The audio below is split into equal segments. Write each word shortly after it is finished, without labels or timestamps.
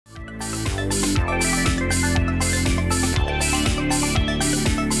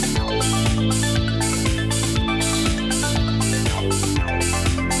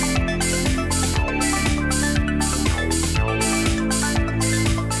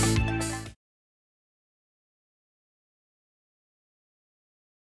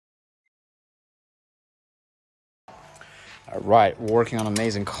Right, we're working on an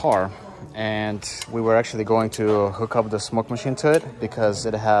amazing car, and we were actually going to hook up the smoke machine to it because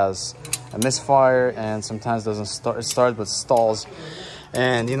it has a misfire and sometimes doesn't start but stalls.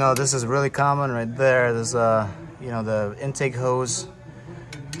 And you know, this is really common right there. There's you know, the intake hose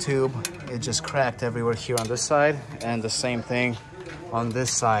tube, it just cracked everywhere here on this side, and the same thing on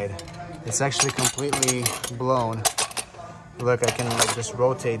this side. It's actually completely blown. Look, I can like just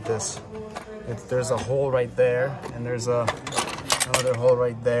rotate this. There's a hole right there, and there's another hole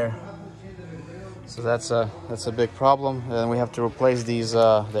right there. So that's a big problem. And we have to replace these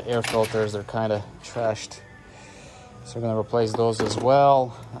the air filters. They're kind of trashed, so we're gonna replace those as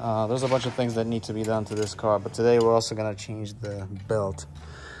well. There's a bunch of things that need to be done to this car, but today we're also gonna change the belt.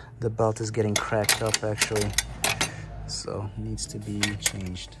 The belt is getting cracked up actually, so it needs to be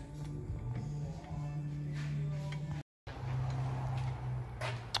changed.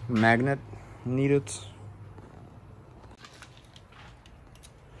 Magnet needed.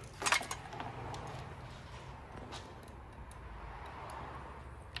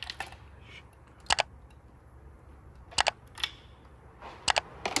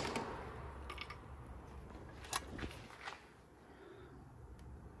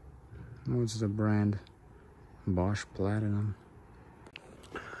 What's the brand? Bosch Platinum.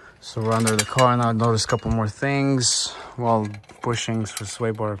 So we're under the car now. I noticed a couple more things. Well, bushings for sway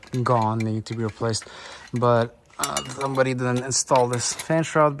bar gone, they need to be replaced. But somebody didn't install this fan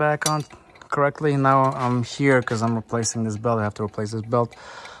shroud back on correctly. Now I'm here because I'm replacing this belt. I have to replace this belt.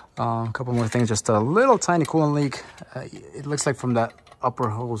 A couple more things, just a little tiny coolant leak. It looks like from that upper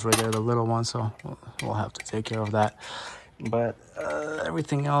hose right there, the little one. So we'll have to take care of that. But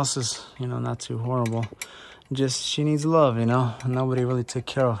everything else is, you know, not too horrible. Just she needs love, you know. Nobody really took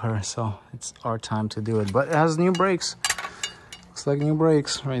care of her, so it's our time to do it. But it has new brakes. Looks like new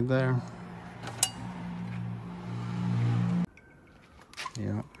brakes right there.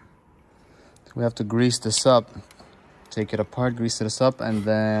 Yeah. So we have to grease this up. Take it apart, grease this up, and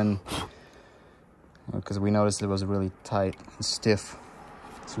then because we noticed it was really tight and stiff.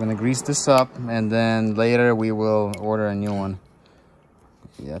 So we're gonna grease this up, and then later we will order a new one.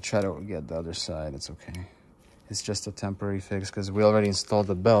 Yeah, try to get the other side. It's okay. It's just a temporary fix because we already installed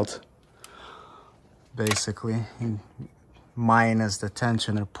the belt, basically, minus the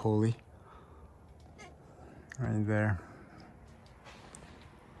tensioner pulley right there.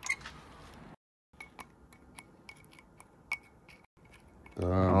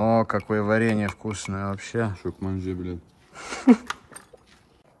 О, какое варенье вкусное вообще. Шок манже, блядь.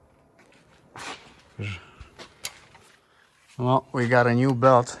 Well, we got a new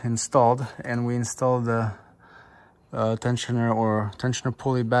belt installed, and we installed the tensioner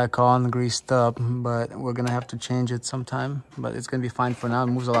pulley back on, greased up, but we're gonna have to change it sometime. But it's gonna be fine for now. It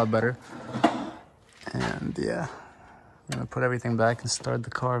moves a lot better. And yeah, I'm gonna put everything back and start the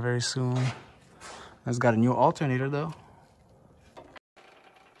car very soon. It's got a new alternator though.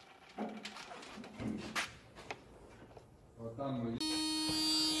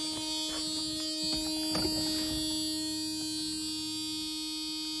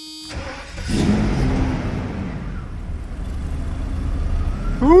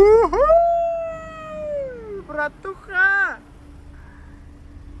 Bratucha!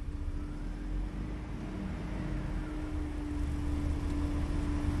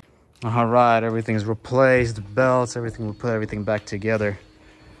 All right, everything's replaced, the belts, everything. We put everything back together.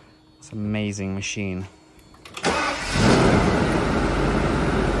 It's an amazing machine.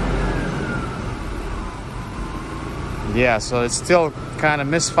 Yeah, so it's still kind of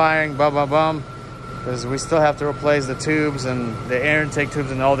misfiring, bum, because we still have to replace the tubes and the air intake tubes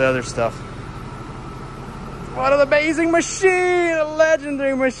and all the other stuff. What an amazing machine! A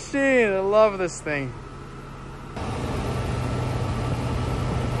legendary machine! I love this thing.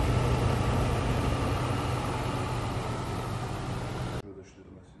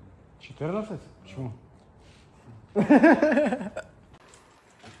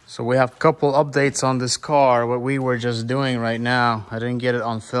 So we have a couple updates on this car, what we were just doing right now. I didn't get it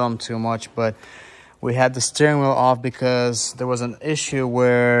on film too much, but we had the steering wheel off because there was an issue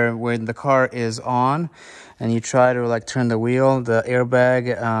where when the car is on and you try to like turn the wheel, the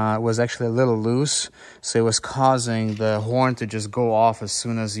airbag was actually a little loose, so it was causing the horn to just go off as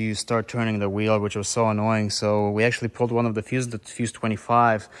soon as you start turning the wheel, which was so annoying. So we actually pulled one of the fuse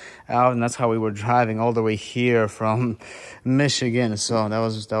 25 out, and that's how we were driving all the way here from Michigan. So that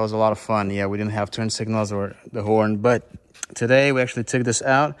was a lot of fun. Yeah, we didn't have turn signals or the horn, but today we actually took this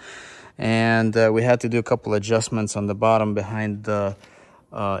out, and we had to do a couple adjustments on the bottom behind the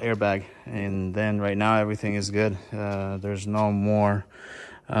airbag, and then right now everything is good. There's no more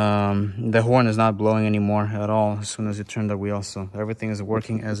The horn is not blowing anymore at all as soon as you turn the wheel, so everything is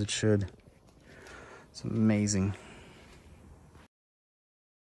working as it should. It's amazing.